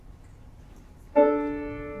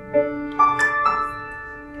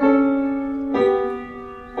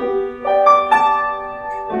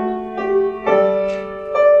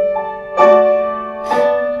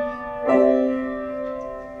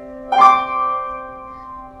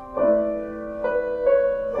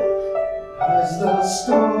A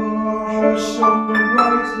star shone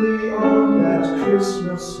brightly on that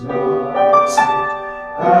Christmas night,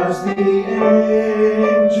 as the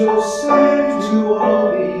angels sang to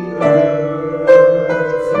all the earth.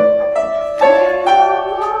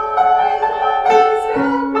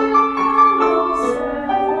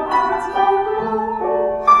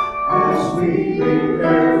 As we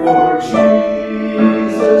prepare for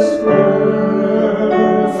Jesus'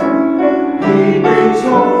 birth, He brings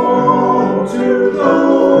home to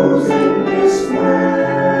those in despair,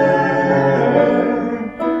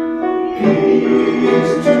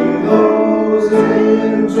 peace to those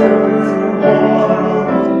in turmoil,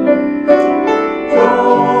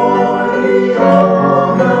 joy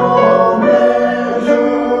beyond all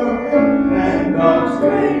measure, and God's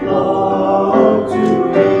great love to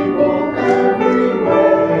people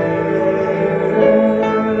everywhere.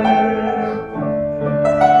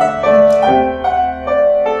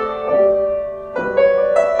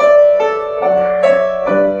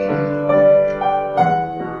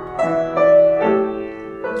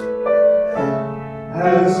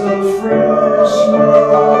 As a fresh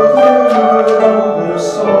mother on the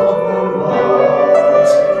song of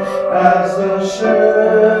light, as the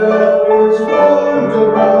shepherds roamed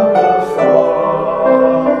around afar,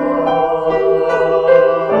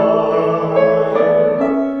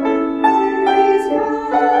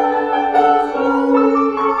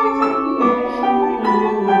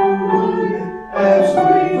 as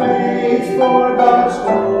we wait for God's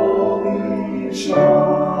holy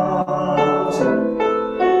child,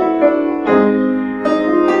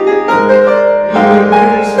 He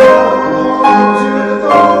brings hope to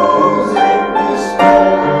those in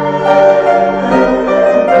despair,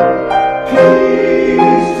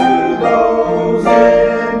 peace to those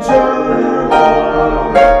in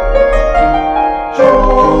turmoil,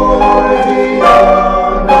 joy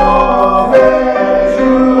beyond all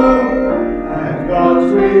measure, and God's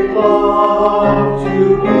great love to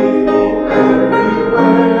people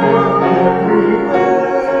everywhere, everywhere.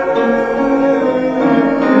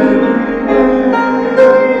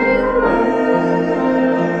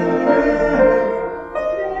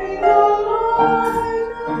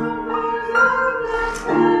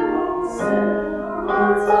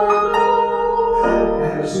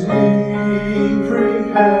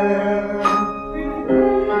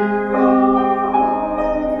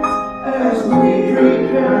 As we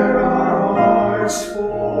prepare our hearts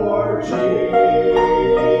for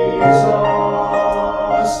Jesus.